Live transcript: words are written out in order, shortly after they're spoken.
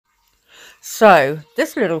So,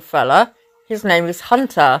 this little fella, his name is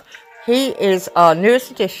Hunter. He is our newest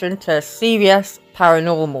addition to CBS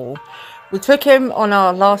Paranormal. We took him on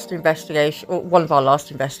our last investigation, or one of our last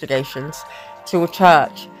investigations, to a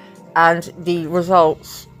church, and the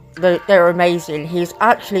results, they're amazing. He's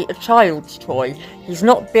actually a child's toy. He's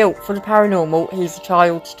not built for the paranormal, he's a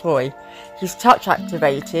child's toy. He's touch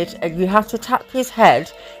activated, and you have to tap his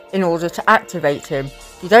head in order to activate him.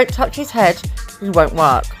 If you don't touch his head, he won't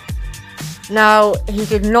work. Now, he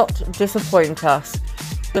did not disappoint us.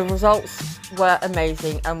 The results were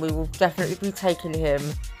amazing, and we will definitely be taking him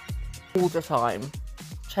all the time.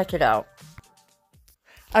 Check it out.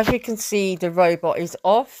 As you can see, the robot is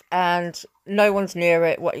off and no one's near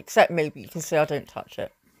it, well, except me, but you can see I don't touch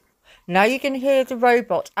it. Now you can hear the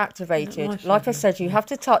robot activated. Like I said, you have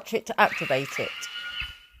to touch it to activate it.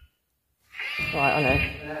 Right, I know.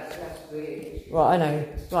 Right, I know.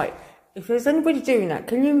 Right. If there's anybody doing that,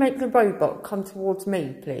 can you make the robot come towards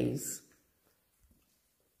me, please?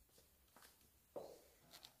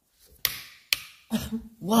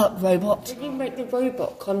 What, robot? Can you make the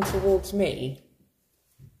robot come towards me?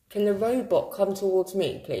 Can the robot come towards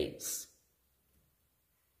me, please?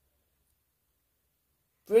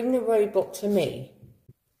 Bring the robot to me.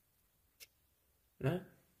 No?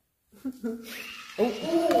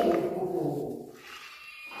 Oh.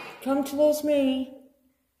 Come towards me.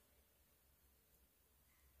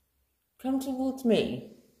 Come towards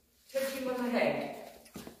me. Touch him on the head.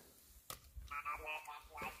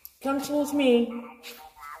 Come towards me.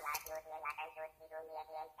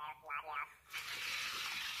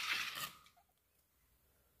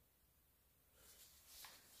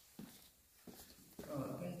 Oh,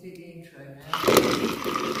 let's do the intro now.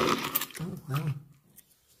 Oh, wow.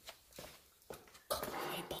 Come on,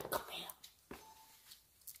 robot, come here.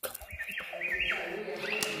 Come on.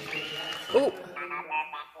 Oh.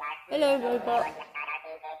 Hello, robot.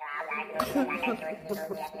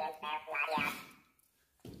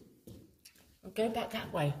 I'll go back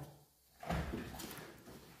that way.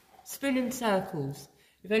 Spin in circles.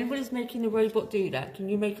 If anybody's making the robot do that, can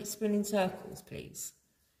you make it spin in circles, please?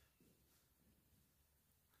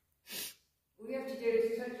 All you have to do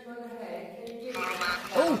is touch him on the head.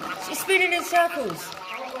 Oh, it's spinning in circles.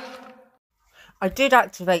 I did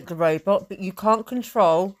activate the robot, but you can't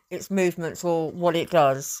control its movements or what it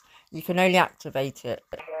does. You can only activate it.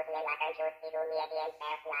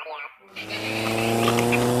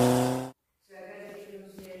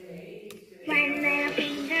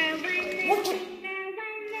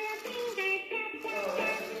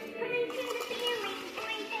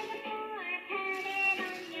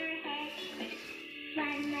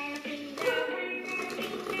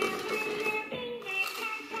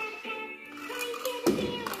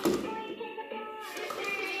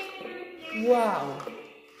 Wow.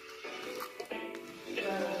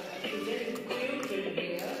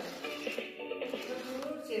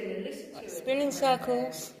 Spinning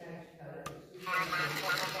circles.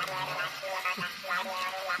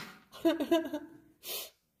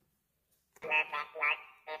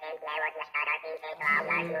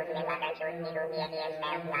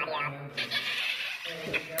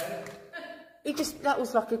 That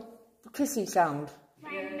was like a kissy sound.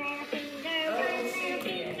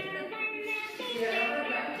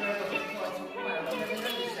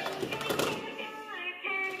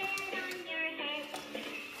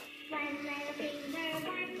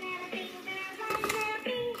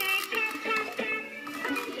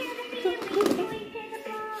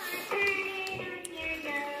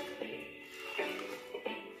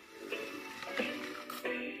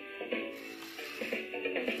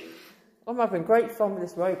 I'm having great fun with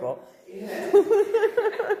this robot. Yeah.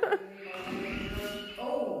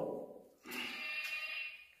 Oh.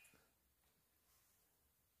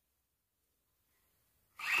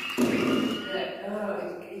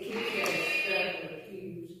 It keeps getting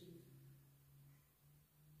cubes.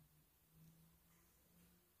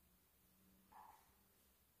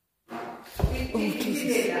 Oh, Jesus.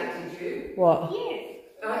 You hear that, did you? What? Yes.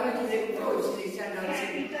 I heard a little voice and it sounded like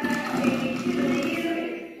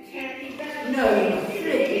no, flip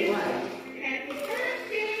it away.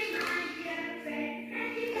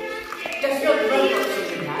 That's not the robot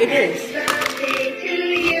singing that. It is.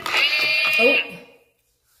 Oh.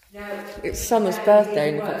 No. It's Summer's birthday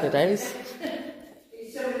in a couple of days.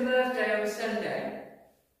 It's Summer's birthday on Sunday.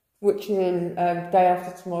 Which is day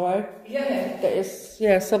after tomorrow. Yeah. That is,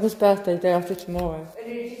 yeah, Summer's birthday, day after tomorrow.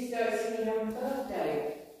 And it just starts singing on her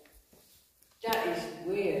birthday. That is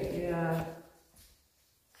weird. Yeah.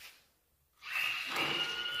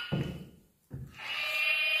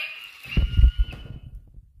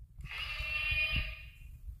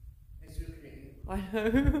 I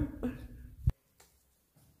know.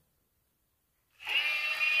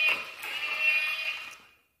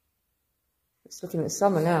 It's looking at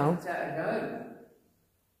summer now.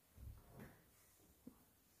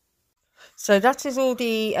 So that is all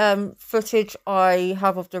the footage I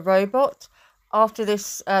have of the robot. After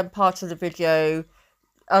this part of the video,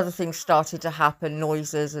 other things started to happen,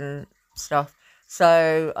 noises and stuff.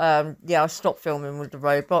 So yeah, I stopped filming with the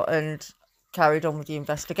robot and carried on with the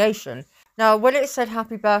investigation. Now, when it said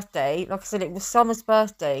happy birthday, like I said, it was Summer's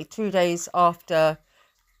birthday, 2 days after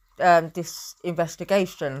this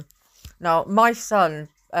investigation. Now, my son,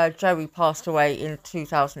 Joey, passed away in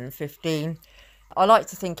 2015. I like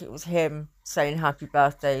to think it was him saying happy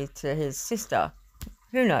birthday to his sister.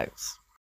 Who knows?